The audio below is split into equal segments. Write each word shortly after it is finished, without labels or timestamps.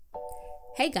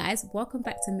Hey guys, welcome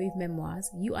back to Move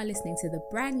Memoirs. You are listening to the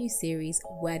brand new series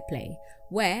Wordplay,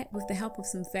 where, with the help of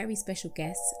some very special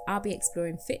guests, I'll be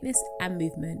exploring fitness and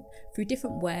movement through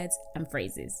different words and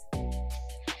phrases.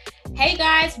 Hey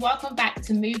guys, welcome back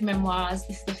to Move Memoirs.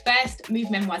 This is the first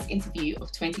Move Memoirs interview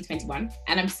of 2021,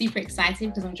 and I'm super excited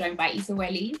because I'm joined by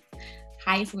Isaweli.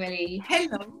 Hi Isaweli.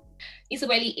 Hello.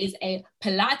 Isaweli is a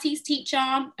Pilates teacher,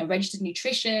 a registered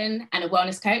nutrition, and a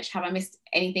wellness coach. Have I missed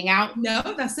anything out? No,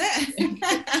 that's it.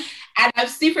 And I'm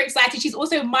super excited. She's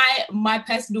also my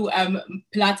personal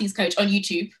Pilates coach on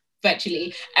YouTube,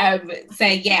 virtually. So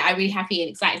yeah, I'm really happy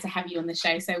and excited to have you on the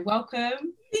show. So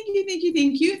welcome. Thank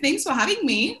you. Thanks for having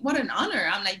me. What an honor.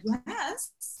 I'm like,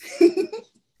 yes.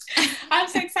 I'm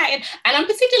so excited, and I'm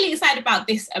particularly excited about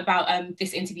this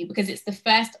interview because it's the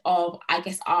first of, I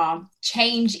guess, our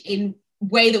change in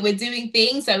way that we're doing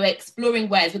things. So we're exploring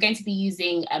words. We're going to be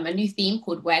using a new theme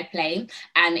called Wordplay,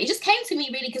 and it just came to me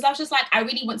really because I was just like, I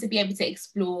really want to be able to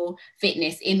explore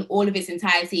fitness in all of its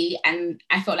entirety, and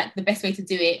I felt like the best way to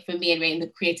do it for me anyway, in the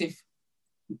creative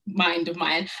mind of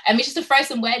mine, is just to throw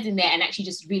some words in there and actually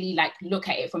just really like look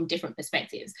at it from different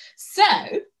perspectives. So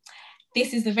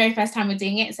this is the very first time we're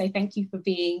doing it, so thank you for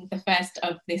being the first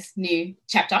of this new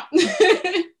chapter.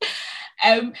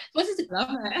 I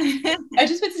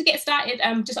just wanted to get started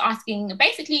just asking,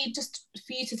 basically, just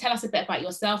for you to tell us a bit about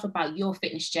yourself, about your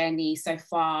fitness journey so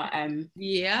far.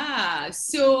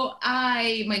 So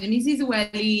my name is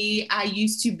Isaweli. I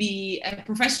used to be a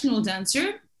professional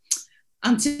dancer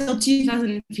until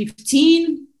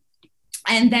 2015.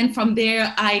 And then from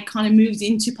there, I kind of moved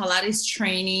into Pilates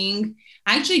training.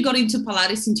 I actually got into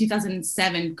Pilates in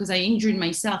 2007 because I injured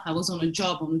myself. I was on a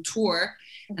job, on a tour,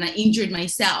 and I injured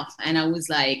myself. And I was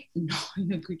like, not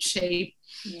in a good shape.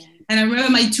 Yeah. And I remember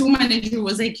my tour manager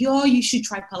was like, yo, you should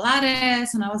try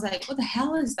Pilates. And I was like, what the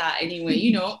hell is that anyway?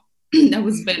 You know, that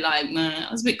was a bit like, I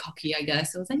was a bit cocky, I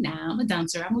guess. I was like, nah, I'm a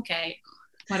dancer. I'm okay.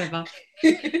 Whatever.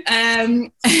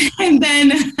 and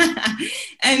then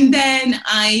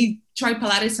I tried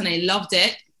Pilates and I loved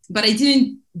it, but I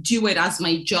didn't do it as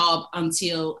my job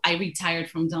until I retired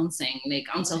from dancing,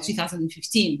 until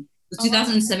 2015. So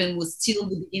 2007 was still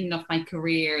the beginning of my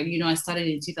career. You know, I started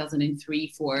in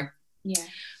 2003, 4. Yeah.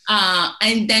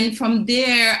 And then from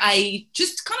there, I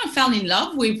just kind of fell in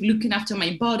love with looking after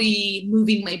my body,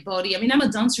 moving my body. I mean, I'm a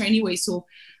dancer anyway, so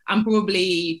I'm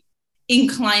probably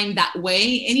inclined that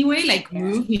way anyway,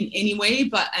 move in any way.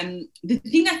 But the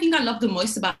thing I think I love the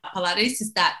most about Pilates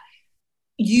is that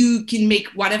you can make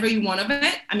whatever you want of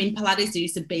it. I mean, Pilates, there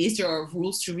is a base, there are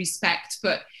rules to respect,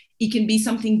 but it can be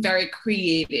something very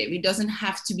creative. It doesn't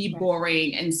have to be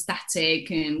boring and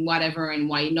static and whatever and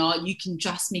why not. You can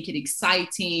just make it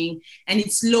exciting, and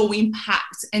it's low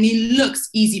impact, and it looks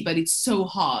easy, but it's so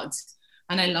hard.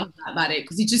 And I love that about it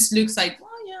because it just looks like,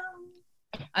 oh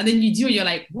yeah. And then you do it, you're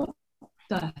like, what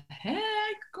the heck,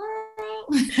 girl?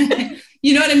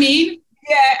 You know what I mean?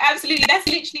 Yeah, absolutely. That's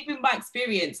literally been my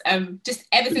experience. Just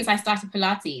ever since I started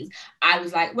Pilates, I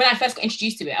was like, when I first got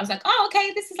introduced to it, I was like, oh,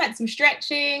 okay, this is like some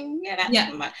stretching. And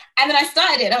then I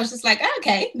started it, I was just like, oh,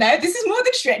 okay, no, this is more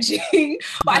than stretching.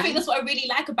 But I think that's what I really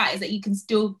like about it, is that you can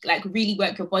still like really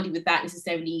work your body without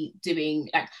necessarily doing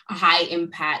like a high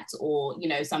impact or, you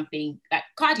know, something like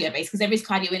cardio based, because there is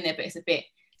cardio in there, but it's a bit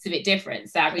different.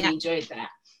 So I really enjoyed that.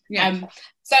 Yeah.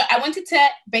 So I wanted to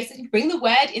basically bring the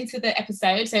word into the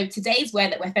episode. So today's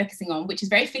word that we're focusing on, which is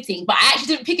very fitting, but I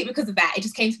actually didn't pick it because of that. It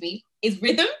just came to me, is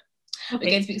rhythm. Okay.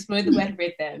 We're going to be exploring the word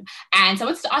rhythm. And so I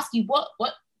wanted to ask you,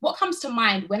 what comes to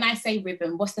mind when I say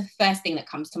rhythm? What's the first thing that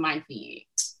comes to mind for you?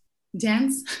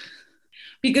 Dance.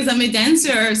 Because I'm a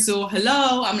dancer, so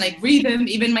hello, I'm like rhythm,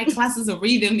 even my classes are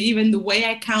rhythm, even the way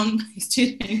I count my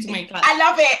students into my class. I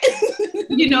love it.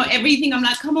 You know, everything, I'm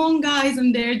like, come on guys,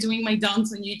 I'm there doing my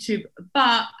dance on YouTube.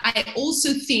 But I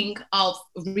also think of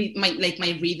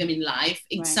my rhythm in life.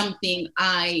 It's something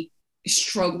I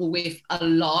struggle with a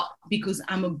lot because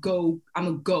I'm a go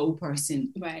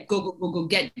person. Right. Go,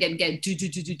 get,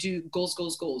 do,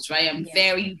 goals, right? I'm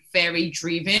very, very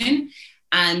driven.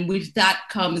 And with that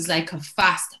comes like a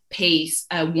fast pace.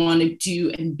 I want to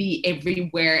do and be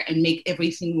everywhere and make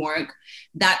everything work.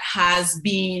 That has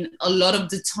been a lot of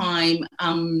the time,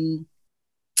 that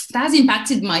has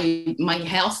impacted my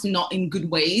health, not in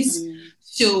good ways.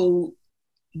 So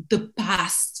the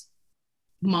past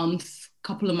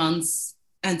couple of months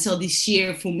until this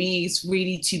year for me is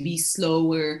really to be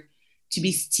slower, to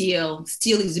be still.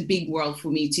 Still is a big word for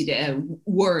me today.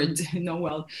 Word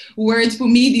for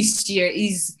me this year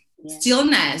is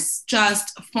stillness.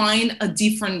 Just find a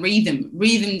different rhythm.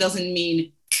 Rhythm doesn't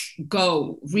mean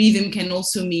go. Rhythm can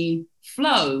also mean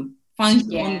flow.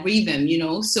 find your own rhythm, you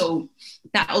know? So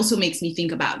that also makes me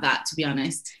think about that, to be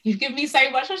honest. You've given me so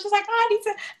much. I was just like, oh, I need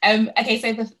to. Okay,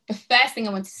 so the first thing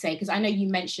I wanted to say, because I know you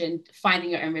mentioned finding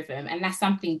your own rhythm, and that's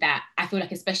something that I feel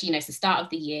like, especially, you know, it's the start of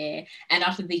the year, and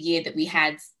after the year that we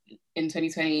had in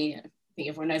 2020, I think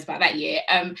everyone knows about that year.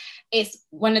 It's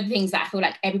one of the things that I feel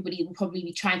like everybody will probably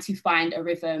be trying to find a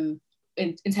rhythm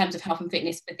in terms of health and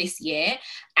fitness for this year.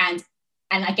 And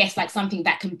I guess like something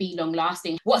that can be long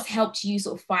lasting. What's helped you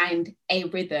sort of find a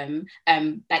rhythm,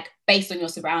 like based on your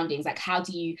surroundings? Like, how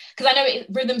do you, because I know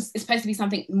rhythms is supposed to be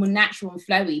something more natural and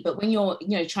flowy, but when you're,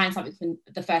 you know, trying something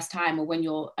for the first time, or when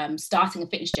you're starting a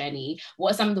fitness journey,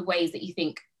 what are some of the ways that you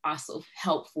think are sort of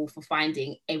helpful for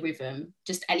finding a rhythm,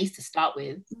 just at least to start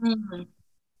with? Mm-hmm.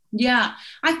 Yeah,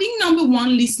 I think number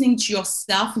one, listening to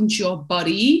yourself and to your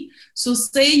body. So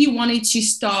say you wanted to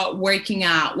start working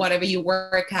out, whatever your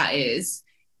workout is,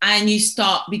 and you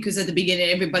start, because at the beginning,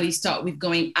 everybody start with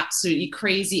going absolutely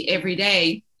crazy every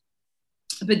day.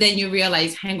 But then you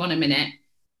realize, hang on a minute,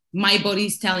 my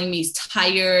body's telling me it's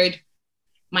tired,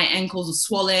 my ankles are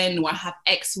swollen, or I have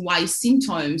X, Y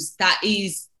symptoms. That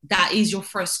is your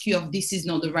first cue of this is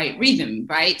not the right rhythm,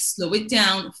 right? Slow it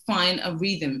down, find a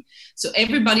rhythm. So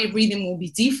everybody's rhythm will be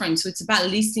different. So it's about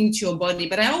listening to your body.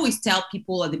 But I always tell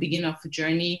people at the beginning of a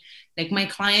journey, like my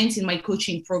clients in my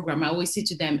coaching program, I always say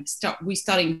to them, we're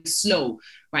starting slow,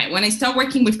 right? When I start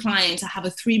working with clients, I have a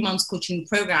 3-month coaching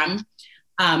program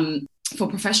for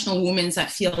professional women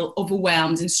that feel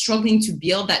overwhelmed and struggling to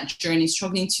build that journey,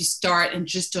 struggling to start and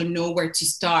just don't know where to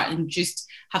start and just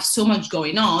have so much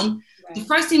going on. The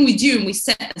first thing we do, and we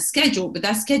set a schedule, but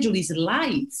that schedule is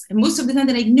light. And most of the time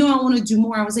they're like, no, I want to do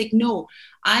more. I was like, no,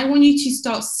 I want you to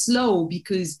start slow,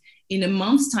 because in a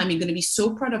month's time, you're going to be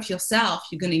so proud of yourself,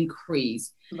 you're going to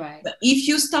increase. Right. But if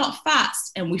you start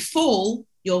fast and we fall,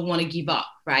 you'll want to give up,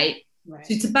 right? Right.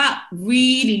 So it's about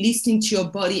really listening to your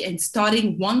body and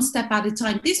starting one step at a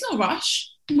time. There's no rush.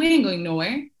 We ain't going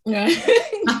nowhere. Yeah.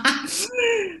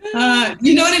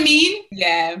 You know what I mean?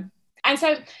 Yeah. And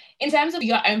so in terms of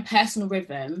your own personal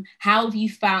rhythm, how have you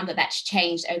found that that's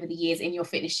changed over the years in your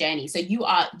fitness journey? So you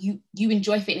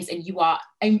enjoy fitness, and you are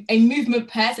a movement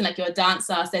person, like you're a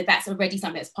dancer. So that's already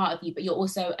something that's part of you, but you're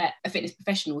also a fitness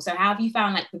professional. So how have you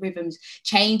found like the rhythms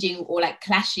changing or like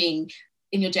clashing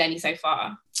in your journey so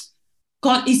far?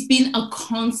 God, it's been a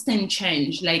constant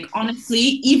change. Like, honestly,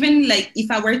 even like if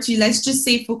I were to, let's just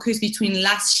say, focus between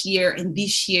last year and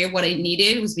this year, what I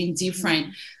needed was being different.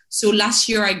 Mm-hmm. So last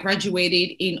year I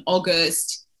graduated in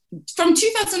August. From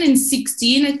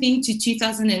 2016, I think, to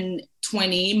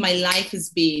 2020, my life has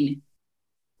been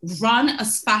run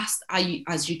as fast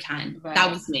as you can. Right.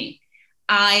 That was me.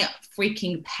 I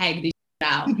freaking pegged it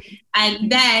out.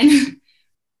 And then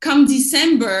come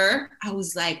December, I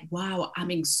was like, wow,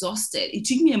 I'm exhausted. It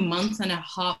took me a month and a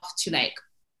half to like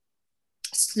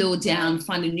slow down,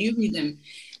 find a new rhythm.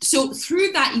 So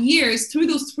through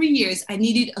those 3 years, I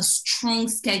needed a strong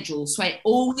schedule. So I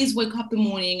always wake up in the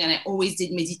morning and I always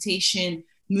did meditation,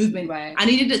 movement. Right. I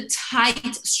needed a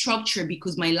tight structure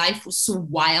because my life was so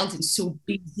wild and so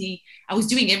busy. I was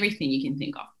doing everything you can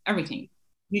think of, everything.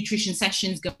 Nutrition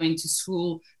sessions, going to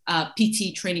school,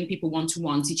 PT, training people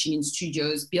one-to-one, teaching in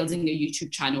studios, building a YouTube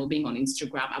channel, being on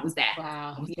Instagram. I was there.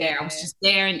 Wow. I was there. I was just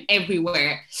there and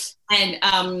everywhere. And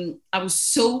I was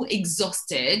so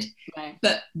exhausted. Right.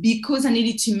 But because I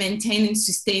needed to maintain and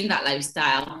sustain that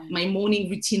lifestyle, my morning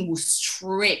routine was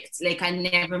strict. Like, I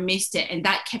never missed it. And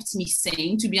that kept me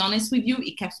sane, to be honest with you.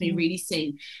 It kept me really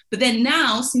sane. But then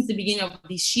now, since the beginning of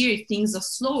this year, things are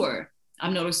slower.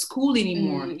 I'm not at school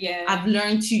anymore. I've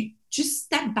learned to just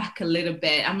step back a little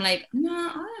bit. I'm like, no,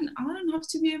 I don't have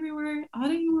to be everywhere. I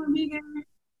don't even want to be there.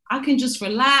 I can just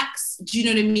relax. Do you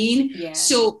know what I mean? Yeah.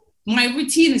 So my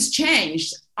routine has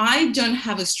changed. I don't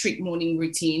have a strict morning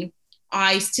routine.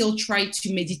 I still try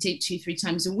to meditate 2-3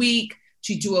 times a week,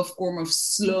 to do a form of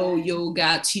slow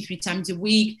yoga 2-3 times a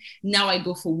week. Now I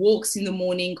go for walks in the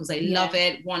morning because I love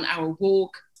it. 1 hour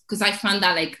walk. Because I found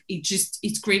that like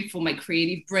it's great for my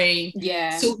creative brain.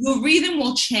 Yeah. So your rhythm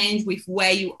will change with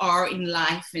where you are in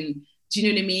life, and do you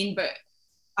know what I mean? But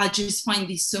I just find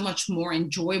this so much more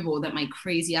enjoyable than my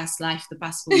crazy ass life the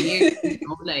past 4 years. You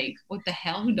know? Like, what the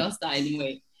hell? Who does that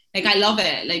anyway? Like, I love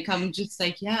it. Like, I'm just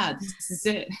like, yeah, this is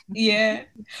it. Yeah.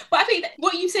 But I think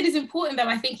what you said is important, though.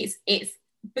 I think it's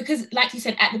because, like you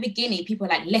said, at the beginning, people are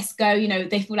like, let's go, you know,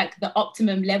 they feel like the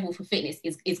optimum level for fitness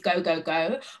is go, go,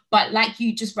 go. But like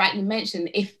you just rightly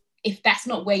mentioned, if that's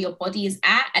not where your body is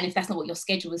at, and if that's not what your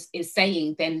schedule is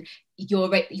saying, then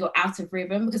you're out of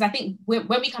rhythm, because I think when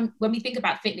we think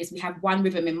about fitness, we have one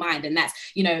rhythm in mind, and that's,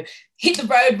 you know, hit the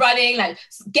road running, like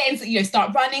get into, you know,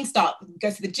 start running, go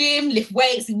to the gym, lift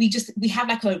weights. We have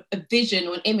like a vision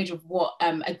or an image of what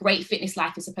a great fitness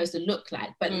life is supposed to look like.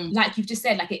 But like you've just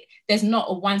said, like there's not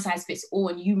a one size fits all,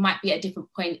 and you might be at a different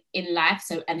point in life,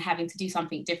 and having to do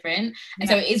something different. And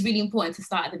so it is really important to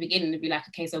start at the beginning and be like,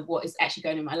 okay, so what is actually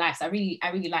going on in my life? So I really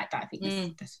like that. I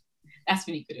think that's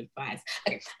really good advice.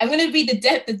 Okay, I'm going to read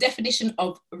the definition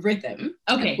of rhythm.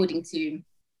 Okay. According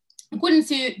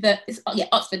to the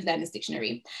Oxford Learner's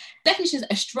Dictionary. Definition is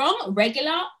a strong,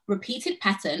 regular, repeated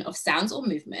pattern of sounds or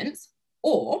movements,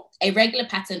 or a regular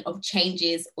pattern of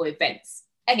changes or events.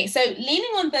 Okay, so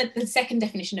leaning on the second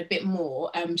definition a bit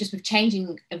more, just with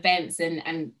changing events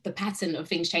and the pattern of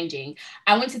things changing,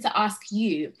 I wanted to ask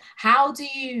you, how do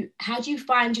you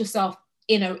find yourself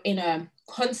in a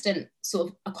constant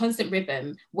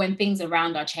rhythm when things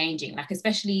around are changing, like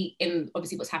especially in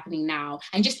obviously what's happening now,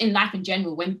 and just in life in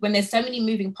general, when there's so many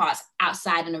moving parts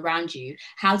outside and around you,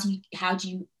 how do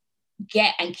you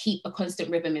get and keep a constant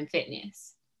rhythm in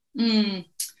fitness?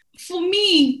 For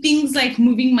me, things like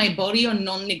moving my body are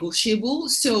non-negotiable.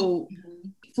 So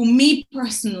for me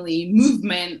personally,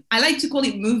 movement, I like to call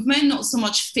it movement, not so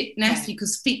much fitness,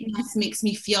 because fitness makes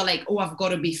me feel like, oh, I've got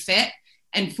to be fit.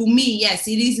 And for me, yes,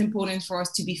 it is important for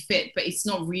us to be fit, but it's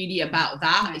not really about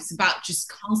that. Right. It's about just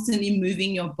constantly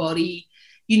moving your body,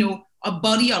 you know, a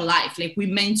body or life. Like,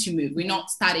 we're meant to move. We're not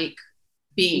static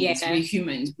beings. We're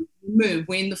humans. We move.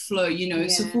 We're in the flow, you know.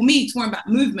 So for me, it's more about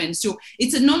movement. So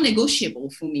it's a non-negotiable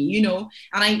for me, you know.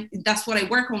 And that's what I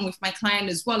work on with my client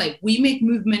as well. Like, we make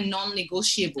movement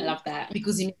non-negotiable. I love that.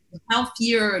 Because it makes us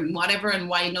healthier and whatever. And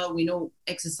why not? We know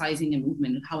exercising and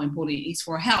movement and how important it is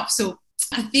for health. So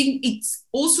I think it's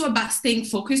also about staying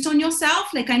focused on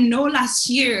yourself. Like, I know last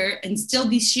year and still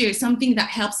this year, something that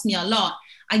helps me a lot,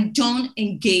 I don't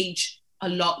engage a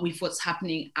lot with what's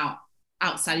happening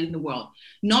outside in the world.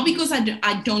 Not because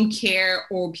I don't care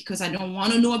or because I don't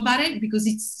want to know about it, because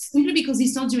it's simply because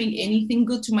it's not doing anything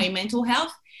good to my mental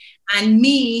health. And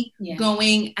me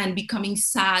going and becoming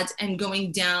sad and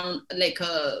going down like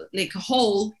a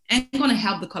hole ain't going to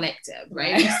help the collective,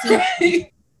 right? It's still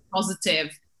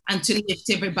positive and to lift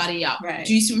everybody up. Right.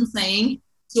 Do you see what I'm saying?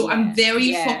 So I'm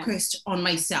very focused on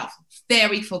myself,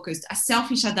 very focused. As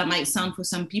selfish as that might sound for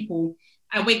some people,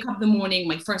 I wake up in the morning,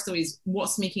 my first thought is,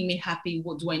 what's making me happy?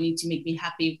 What do I need to make me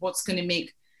happy? What's going to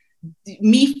make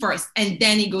me first? And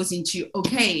then it goes into,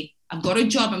 okay, I've got a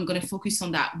job, I'm going to focus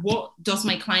on that. What does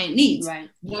my client need? Right.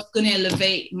 What's going to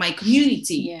elevate my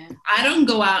community? Yeah. I don't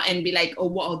go out and be like, oh,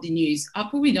 what are the news? I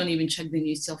probably don't even check the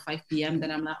news till 5 p.m.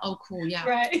 Then I'm like, oh, cool, yeah.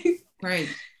 Right.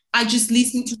 I just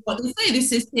listen to what they say. They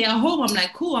say stay at home. I'm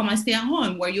like, cool, I'm going to stay at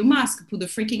home. Wear your mask. Put the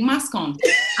freaking mask on.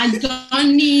 I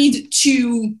don't need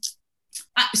to...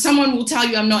 someone will tell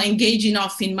you I'm not engaged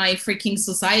enough in my freaking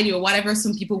society or whatever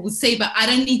some people would say, but I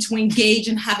don't need to engage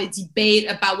and have a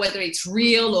debate about whether it's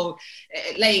real or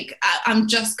like, I'm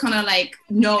just kind of like,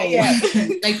 no.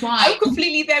 Like, why? I'm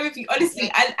completely there with you. Honestly,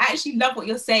 I actually love what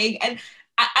you're saying. And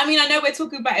I mean, I know we're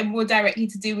talking about it more directly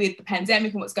to do with the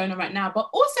pandemic and what's going on right now, but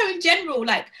also in general,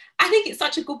 like, I think it's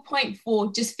such a good point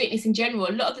for just fitness in general.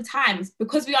 A lot of the times,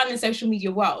 because we are in the social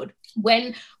media world,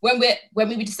 when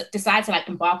we decide to like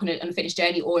embark on a fitness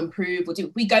journey or improve or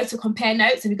we go to compare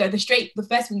notes, and the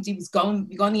first thing we do is go on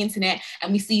the internet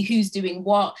and we see who's doing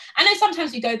what. I know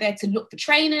sometimes we go there to look for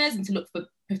trainers and to look for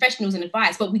professionals and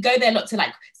advice, but we go there a lot to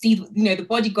like see, you know, the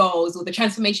body goals or the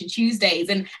transformation Tuesdays,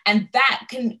 and that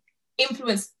can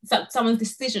influence someone's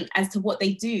decision as to what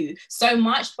they do so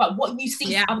much. But what you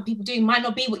see other people doing might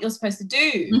not be what you're supposed to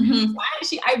do.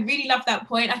 So I really love that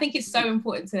point. I think it's so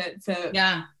important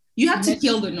to you have to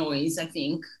kill the noise, I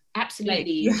think.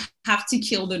 Absolutely. Like, you have to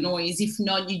kill the noise. If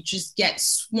not, you just get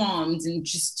swarmed and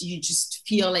you just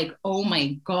feel like, oh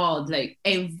my God, like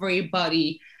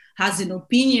everybody has an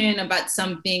opinion about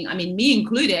something. I mean, me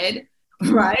included,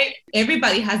 right?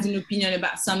 Everybody has an opinion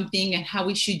about something and how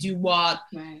we should do what.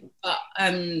 Right.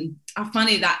 I find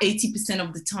it that 80%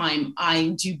 of the time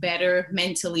I do better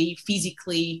mentally,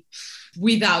 physically,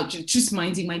 without just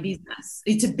minding my business.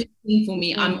 It's a big thing for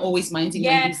me. I'm always minding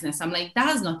my business. I'm like, that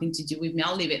has nothing to do with me.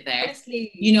 I'll leave it there.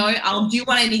 Honestly. You know, I'll do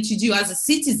what I need to do as a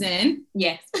citizen.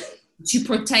 Yes. To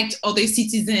protect other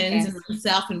citizens and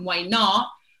myself, and why not?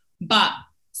 But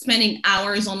spending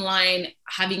hours online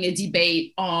having a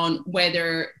debate on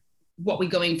whether what we're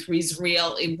going through is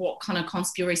real and what kind of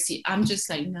conspiracy, I'm just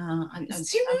like, no.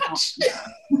 It's too much.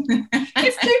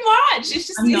 It's too much. It's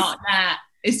just I'm not that.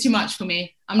 It's too much for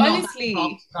me. I'm honestly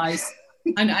not that guys.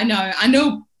 I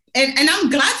know. And I'm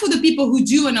glad for the people who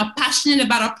do and are passionate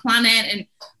about our planet and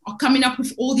are coming up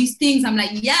with all these things. I'm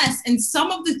like, yes. And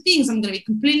some of the things, I'm going to be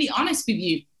completely honest with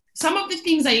you, some of the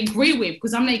things I agree with,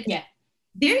 because I'm like,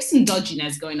 there's some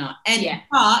dodginess going on. And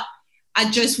but I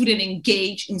just wouldn't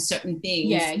engage in certain things.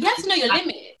 Yeah, you have to know your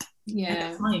limit.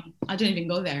 Yeah. I don't even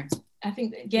go there. I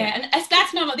think and it's glad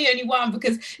to know I'm not the only one,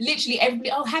 because literally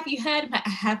everybody, oh, have you heard? I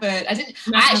haven't. I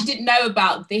actually didn't know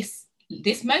about this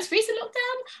most recent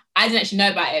lockdown. I didn't actually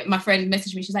know about it. My friend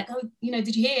messaged me. She's like, oh,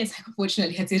 did you hear? It's like,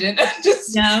 unfortunately, I didn't.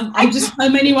 I'm just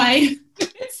home anyway.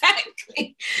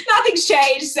 Exactly. Nothing's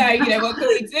changed. So, what can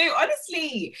we do?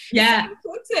 Honestly. Yeah. It's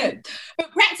so important.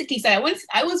 But practically, so I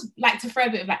always like to throw a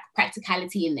bit of like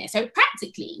practicality in there. So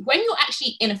practically, when you're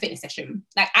actually in a fitness session,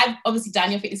 like I've obviously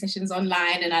done your fitness sessions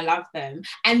online and I love them,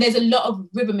 and there's a lot of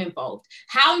rhythm involved.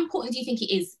 How important do you think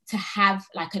it is to have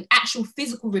like an actual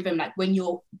physical rhythm, like when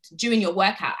you're doing your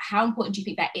workout? How important do you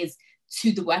think that is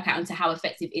to the workout and to how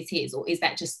effective it is? Or is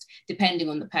that just depending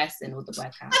on the person or the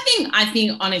workout? I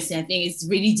think honestly, it's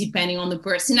really depending on the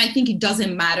person. I think it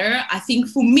doesn't matter. I think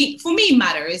for me it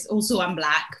matters. Also, I'm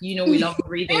Black, we love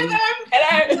breathing.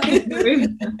 Hello.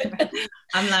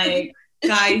 I'm like,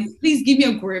 guys, please give me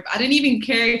a grip. I don't even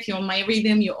care if you're on my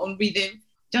rhythm, your own rhythm.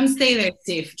 Don't stay there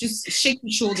safe. Just shake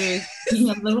your shoulders, give me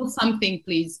a little something,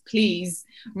 please,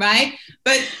 right?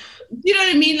 But you know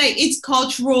what I mean? Like, it's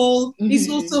cultural. Mm-hmm. It's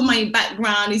also my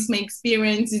background. It's my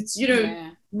experience. It's,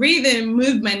 rhythm,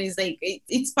 movement is like,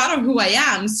 it's part of who I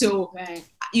am. So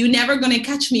you're never going to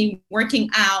catch me working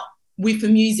out with the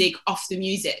music, off the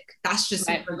music. That's just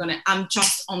never I'm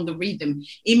just on the rhythm.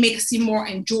 It makes it more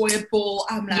enjoyable.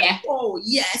 I'm like, oh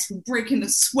yes, we're breaking the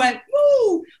sweat.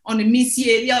 Woo! On the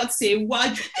Missy Elliott, say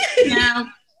what now?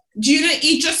 Do you know,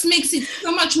 it just makes it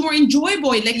so much more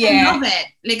enjoyable. Like,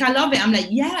 I love it. I'm like,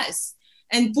 yes.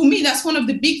 And for me, that's one of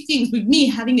the big things with me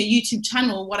having a YouTube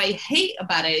channel. What I hate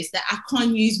about it is that I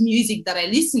can't use music that I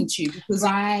listen to because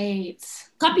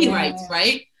copyright,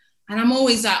 right? And I'm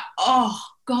always like, oh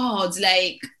God,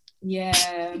 like,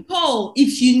 people,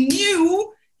 if you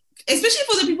knew, especially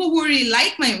for the people who really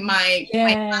like my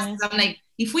classes, I'm like,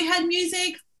 if we had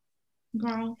music,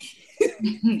 girl,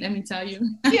 let me tell you.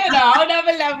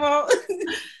 Another level.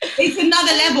 It's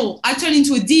another level. I turn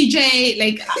into a DJ.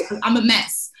 Like, I'm a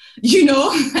mess,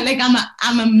 like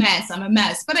I'm a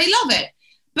mess, but I love it.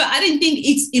 But I didn't think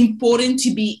it's important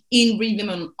to be in rhythm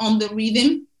and on the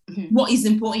rhythm. Mm-hmm. What is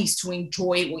important is to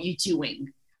enjoy what you're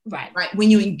doing. Right.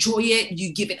 When you enjoy it,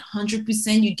 you give it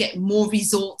 100%, you get more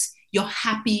results. You're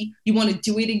happy. You want to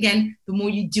do it again. The more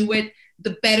you do it,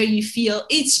 the better you feel.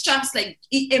 It's just like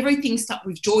everything starts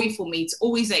with joy for me. It's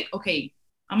always like, okay,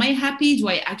 am I happy? Do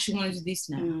I actually want to do this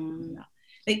now? No.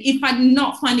 Like, if I'm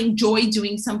not finding joy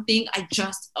doing something,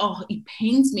 it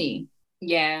pains me.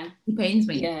 Yeah. It pains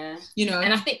me. Yeah.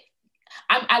 And I think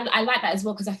I like that as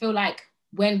well, because I feel like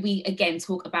when we again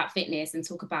talk about fitness and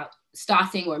talk about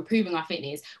starting or improving our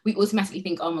fitness, we automatically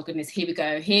think, oh my goodness, here we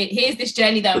go. Here's this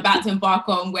journey that I'm about to embark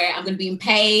on where I'm going to be in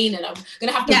pain and I'm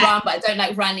going to have to run, but I don't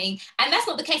like running. And that's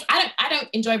not the case. I don't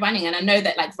enjoy running. And I know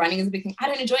that like running is a big thing. I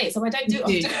don't enjoy it. So I don't do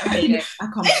it often. I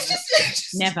can't.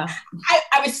 Never.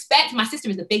 I respect, my sister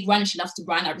is a big runner. She loves to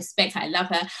run. I respect her. I love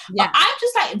her. Yeah. But I'm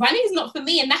just like, running is not for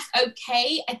me. And that's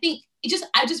okay. I think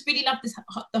I just really love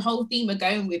the whole theme we're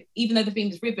going with, even though the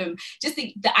theme is rhythm, just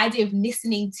the idea of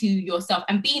listening to yourself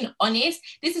and being honest.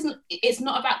 It's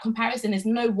not about comparison. There's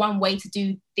no one way to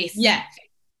do this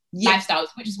lifestyles,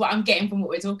 which is what I'm getting from what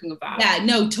we're talking about. Yeah,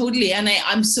 no, totally. And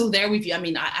I'm so there with you. I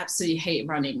mean, I absolutely hate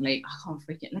running. Like, I can't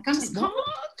freaking, like, I'm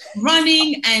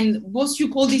running and what you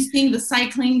call this thing, the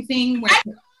cycling thing, where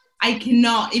I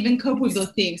cannot even cope with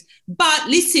those things. But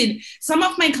listen, some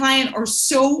of my clients are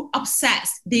so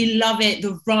obsessed. They love it. They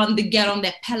run, they get on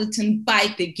their Peloton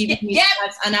bike, they give me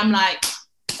stats, and I'm like,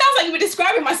 sounds like you were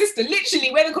describing my sister. Literally,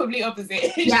 we're the complete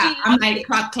opposite. Yeah, I'm like,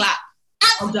 clap.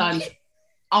 All done.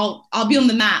 I'll be on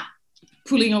the mat,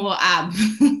 pulling over ab.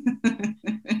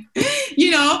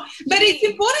 But it's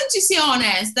important to be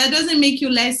honest. That doesn't make you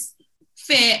less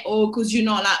fit or because you're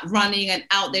not like running and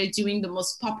out there doing the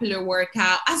most popular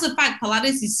workout. As a fact,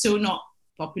 Pilates is so not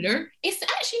popular. It's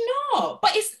actually not,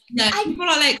 but it's people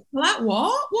are like, what?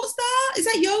 What's that? Is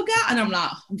that yoga? And I'm like,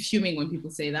 I'm fuming when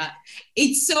people say that.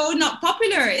 It's so not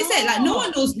popular, is it? Like, no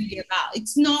one knows really about.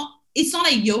 It's not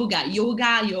like yoga.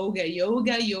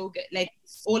 Like,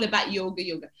 it's all about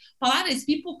yoga. Pilates,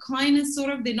 people kind of sort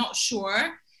of, they're not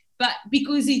sure, but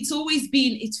because it's always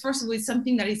been, first of all, it's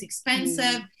something that is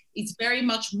expensive. It's very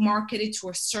much marketed to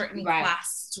a certain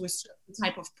class, to a certain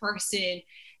type of person.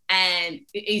 And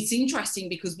it's interesting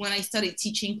because when I started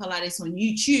teaching Pilates on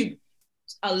YouTube,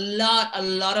 a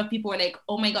lot of people were like,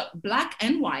 oh my God, black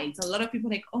and white. A lot of people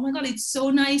were like, oh my God, it's so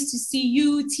nice to see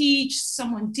you teach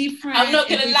someone different. I'm not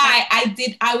gonna lie,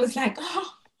 I was like,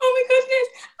 oh my goodness.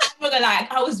 I'm not gonna lie,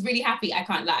 I was really happy. I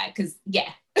can't lie, because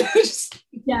yeah.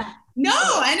 Yeah.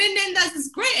 No, and then that's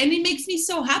great. And it makes me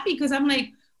so happy, because I'm like,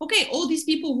 okay, all these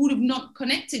people would have not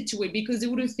connected to it, because they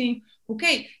would have think,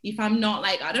 okay, if I'm not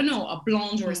like, I don't know, a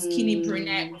blonde or a skinny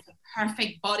brunette with a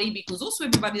perfect body, because also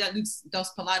everybody that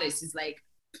does Pilates is like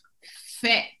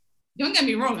fit. Don't get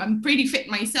me wrong, I'm pretty fit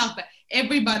myself, but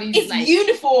everybody's it's like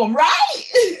uniform, right?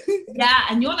 Yeah,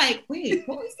 and you're like, wait,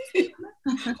 what is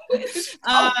this?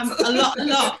 A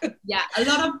lot. Yeah, a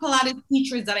lot of Pilates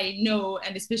teachers that I know,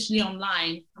 and especially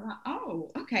online, I'm like,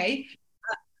 oh, okay.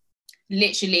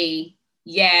 Literally,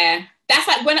 yeah. That's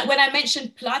like when I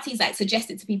mentioned Pilates, like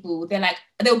suggested to people, they'll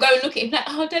go and look at it like,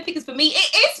 oh, I don't think it's for me.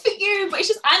 It is for you, but it's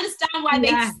just, I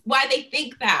understand why they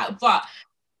think that, but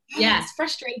yeah, it's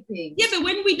frustrating. Yeah, but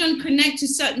when we don't connect to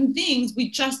certain things, we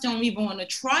just don't even want to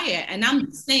try it. And I'm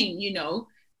the same, you know.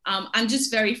 I'm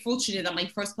just very fortunate that my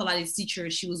first Pilates teacher,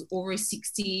 she was over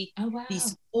 60. Oh, wow.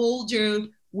 This older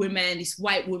woman, this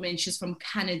white woman, she's from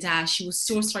Canada. She was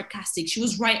so sarcastic. She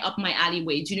was right up my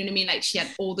alleyway. Do you know what I mean? Like, she had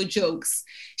all the jokes.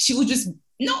 She would just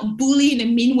not bully in a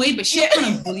mean way, but she would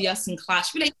kind of bully us in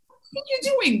class. She'd be like, what are you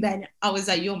doing then? I was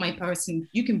like, you're my person.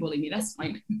 You can bully me. That's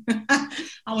fine.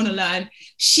 I want to learn.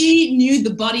 She knew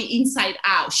the body inside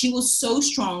out. She was so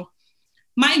strong.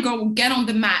 My girl would get on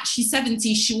the mat. She's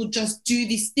 70. She would just do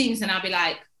these things. And I'll be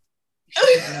like,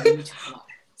 it's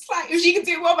like, if she can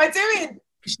do it, what am I doing?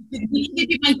 She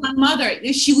did my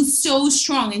grandmother. She was so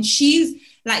strong. And she's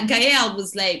like, Gael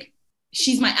was like,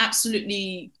 she's my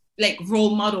absolutely like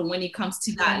role model when it comes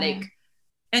to that. Like,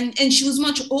 and she was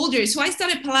much older. So I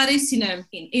started Pilates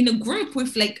in a group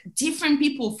with like different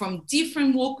people from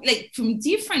different from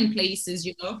different places,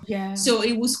 you know? Yeah. So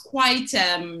it was quite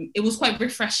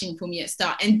refreshing for me at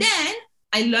start. And then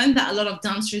I learned that a lot of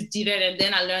dancers did it. And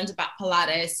then I learned about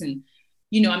Pilates and,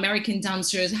 you know, American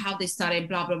dancers, how they started,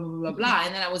 blah, blah, blah, blah, blah.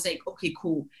 And then I was like, okay,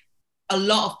 cool. A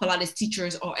lot of Pilates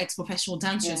teachers are ex-professional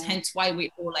dancers, hence why we're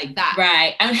all like that.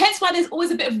 Right. And hence why there's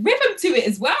always a bit of rhythm to it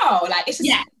as well. Like, it's just,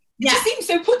 it just seems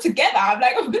so put together. I'm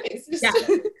like, oh, it's just...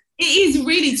 It is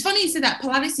really, it's funny you say that.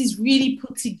 Pilates is really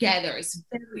put together.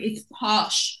 It's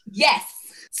posh. Yes.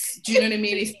 Do you know what I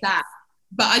mean? It's that.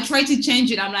 But I try to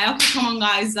change it. I'm like, okay, come on,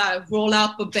 guys, roll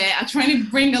up a bit. I try to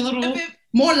bring a little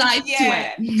more life to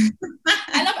it.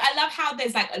 I love how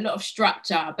there's like a lot of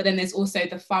structure, but then there's also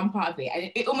the fun part of it.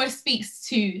 And it almost speaks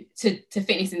to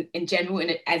fitness in general,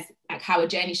 and as like how a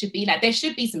journey should be. Like, there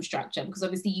should be some structure, because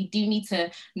obviously you do need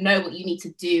to know what you need to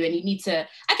do, and you need to,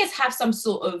 I guess, have some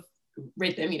sort of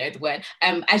rhythm, you know the word,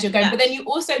 as you're going, but then you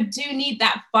also do need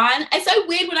that fun. It's so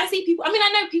weird when I see people, I mean, I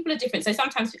know people are different, so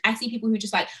sometimes I see people who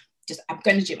just I'm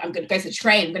going to the gym, I'm going to go to the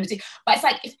train, I'm going to do, but it's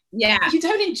like, if you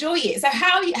don't enjoy it, so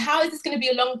how is this going to be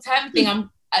a long-term thing?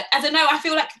 I don't know, I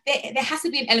feel like there has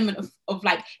to be an element of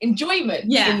like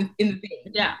enjoyment in the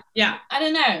thing. I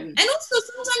don't know. And also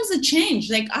sometimes a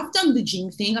change, like I've done the gym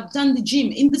thing, I've done the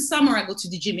gym in the summer, I go to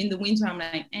the gym, in the winter I'm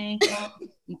like, I'm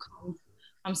cold,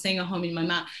 I'm staying at home in my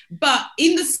mat. But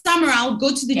in the summer, I'll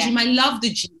go to the gym. I love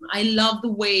the gym. I love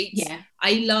the weights.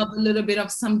 I love a little bit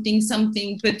of something.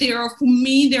 But there are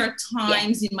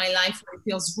times in my life where it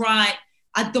feels right.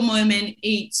 At the moment,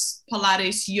 it's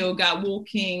Pilates, yoga,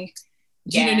 walking.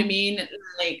 Do you know what I mean?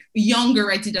 Like,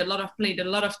 younger, I played a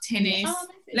lot of tennis.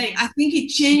 Like, I think it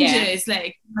changes.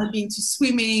 Like, I've been to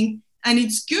swimming. And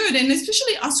it's good. And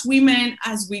especially us women,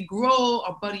 as we grow,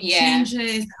 our body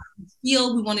changes. We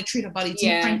want to treat our body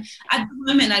different. At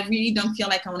the moment, I really don't feel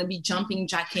like I want to be jumping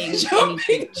jacking.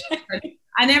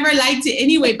 I never liked it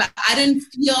anyway, but I don't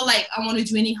feel like I want to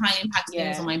do any high impact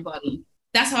things on my body.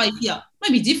 That's how I feel.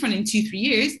 Might be different in 2-3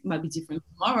 years. Might be different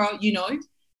tomorrow, you know.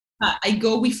 But I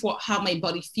go with how my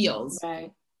body feels.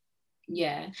 Right.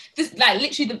 Yeah. This, like,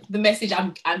 literally the message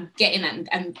I'm getting at,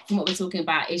 and from what we're talking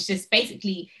about, is just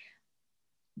basically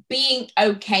being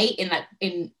okay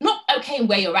in not okay in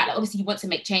where you're at. Like, obviously you want to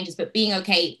make changes, but being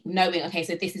okay, knowing, okay,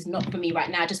 so this is not for me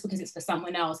right now. Just because it's for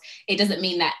someone else, it doesn't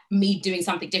mean that me doing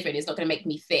something different is not going to make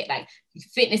me fit. Like,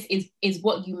 fitness is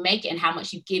what you make it and how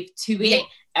much you give to it.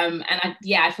 And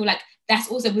I feel like that's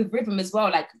also with rhythm as well.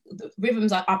 Like, the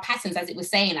rhythms are patterns, as it was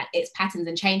saying. Like, it's patterns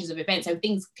and changes of events, so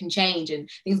things can change and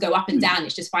things go up and down.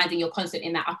 It's just finding your constant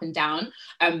in that up and down.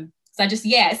 So it's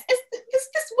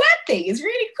this word thing is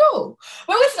really cool.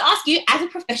 Well, I wanted to ask you, as a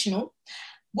professional,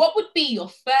 what would be your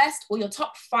first or your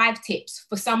top 5 tips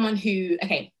for someone who,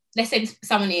 okay, let's say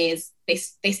someone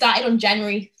they started on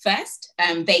January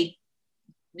 1st, they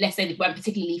let's say they weren't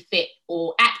particularly fit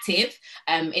or active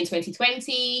in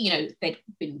 2020, you know, they've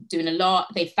been doing a lot,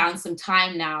 they've found some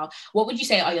time now. What would you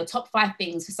say are your top 5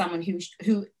 things for someone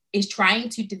who is trying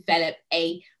to develop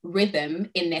a rhythm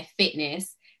in their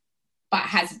fitness, but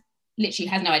literally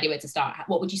has no idea where to start?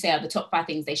 What would you say are the top 5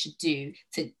 things they should do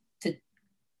to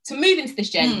move into this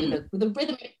journey with a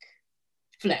rhythmic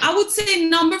flow? I would say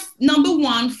number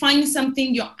 1, find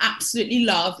something you absolutely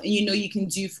love and you know you can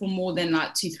do for more than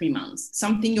like 2-3 months.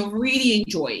 Something you really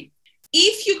enjoy.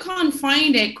 If you can't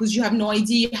find it because you have no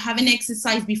idea, you haven't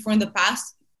exercised before in the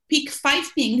past, pick 5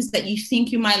 things that you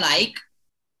think you might like.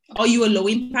 Are you a low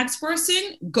impact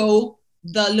person? Go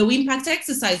the low impact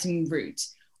exercising route.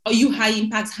 Are you high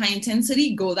impact, high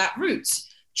intensity? Go that route.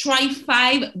 Try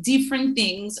 5 different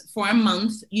things for a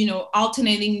month, you know,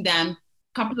 alternating them a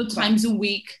couple of times a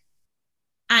week,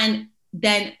 and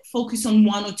then focus on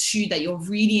 1 or 2 that you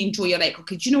really enjoy. You're like,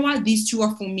 okay, do you know what? These 2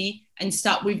 are for me, and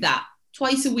start with that.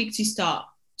 Twice a week to start.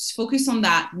 Just focus on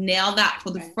that. Nail that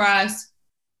for the first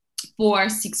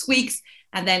 4-6 weeks,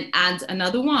 and then add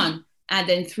another 1, and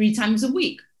then 3 times a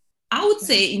week. I would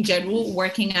say in general,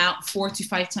 working out 4 to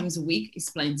 5 times a week is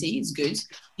plenty. It's good.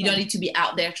 You don't need to be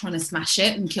out there trying to smash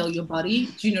it and kill your body.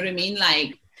 Do you know what I mean?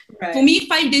 Like, for me,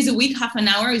 5 days a week, half an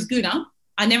hour is good, huh?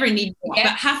 I never need more. But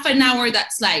half an hour,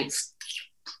 that's like,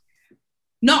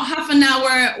 not half an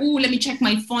hour. Oh, let me check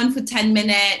my phone for 10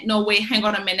 minutes. No, wait, hang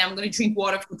on a minute. I'm going to drink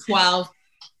water for 12.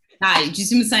 Right, do you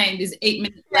see what I'm saying? There's 8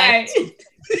 minutes left.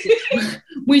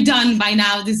 We're done by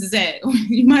now. This is it.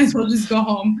 You might as well just go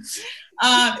home.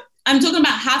 I'm talking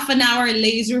about half an hour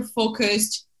laser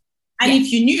focused. And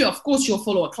if you're new, of course, you'll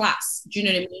follow a class. Do you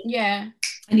know what I mean? Yeah.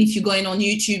 And if you're going on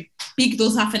YouTube, pick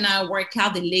those half an hour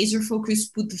workout, the laser focus,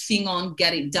 put the thing on,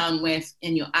 get it done with,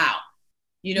 and you're out.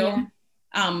 You know?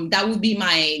 Yeah. That would be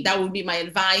my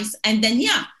advice. And then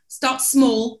start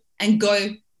small and go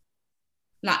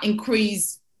like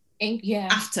increase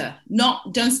after.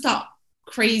 Don't start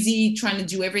crazy trying to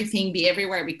do everything, be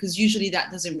everywhere, because usually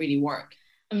that doesn't really work.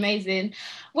 Amazing.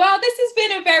 Well, this has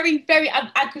been a very, very,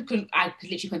 I could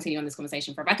literally continue on this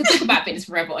conversation forever. I could talk about fitness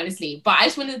forever, honestly, but I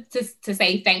just wanted to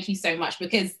say thank you so much,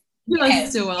 because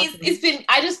it's been,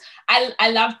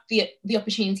 I love the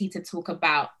opportunity to talk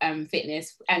about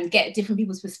fitness and get different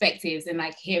people's perspectives and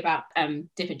like hear about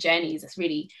different journeys. That's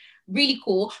really, really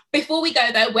cool. Before we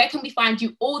go though, where can we find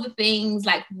you? All the things,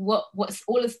 like what's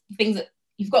all the things that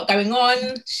you've got going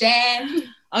on? Share.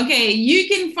 Okay, you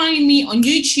can find me on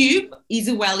YouTube,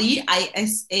 Isawely,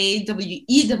 Isawely.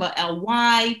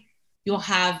 You'll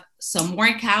have some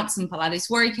workouts, some Pilates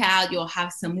workout. You'll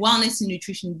have some wellness and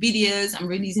nutrition videos. I'm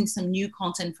releasing some new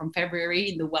content from February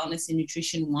in the wellness and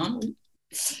nutrition one.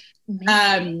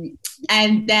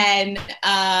 And then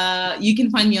you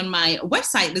can find me on my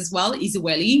website as well,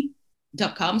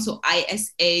 isawely.com. So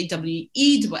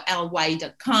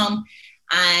ISAWELY.com.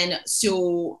 And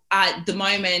so at the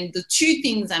moment, the 2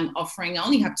 things I'm offering, I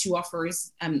only have 2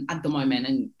 offers at the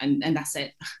moment, and that's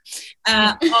it,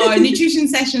 are nutrition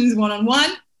sessions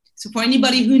 1-on-1. So for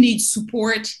anybody who needs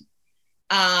support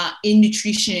in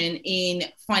nutrition, in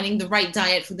finding the right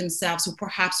diet for themselves, so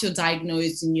perhaps you're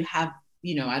diagnosed and you have,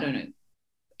 you know, I don't know,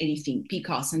 anything,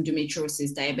 PCOS,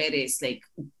 endometriosis, diabetes, like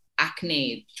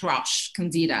acne, thrush,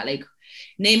 candida, like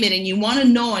name it, and you want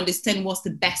to understand what's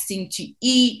the best thing to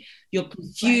eat. You're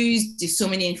confused. There's so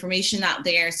many information out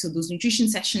there. So those nutrition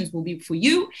sessions will be for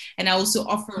you. And I also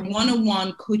offer a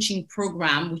 1-on-1 coaching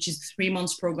program, which is a 3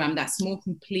 months program that's more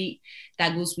complete,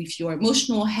 that goes with your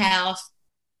emotional health,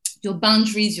 your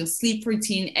boundaries, your sleep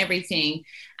routine, everything.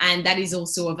 And that is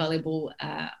also available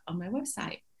on my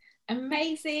website.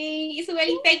 Amazing.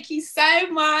 Isawely, thank you so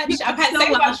much. I've had so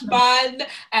much fun.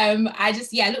 I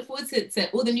just look forward to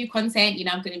all the new content. You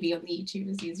know, I'm going to be on the YouTube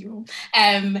as usual.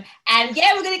 And we're going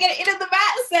to get it in on the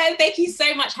mat. So thank you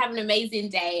so much. Have an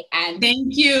amazing day. And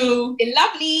thank you. It's been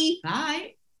lovely.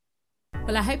 Bye.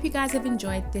 Well, I hope you guys have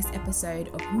enjoyed this episode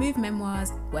of Move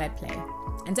Memoirs Wordplay.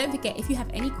 And don't forget, if you have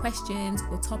any questions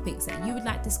or topics that you would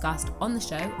like discussed on the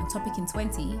show on Topic in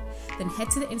 20, then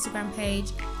head to the Instagram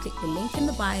page, click the link in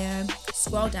the bio,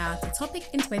 scroll down to Topic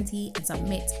in 20 and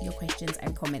submit your questions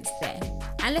and comments there.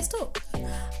 And let's talk.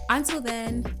 Until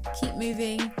then, keep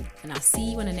moving, and I'll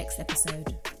see you on the next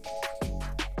episode.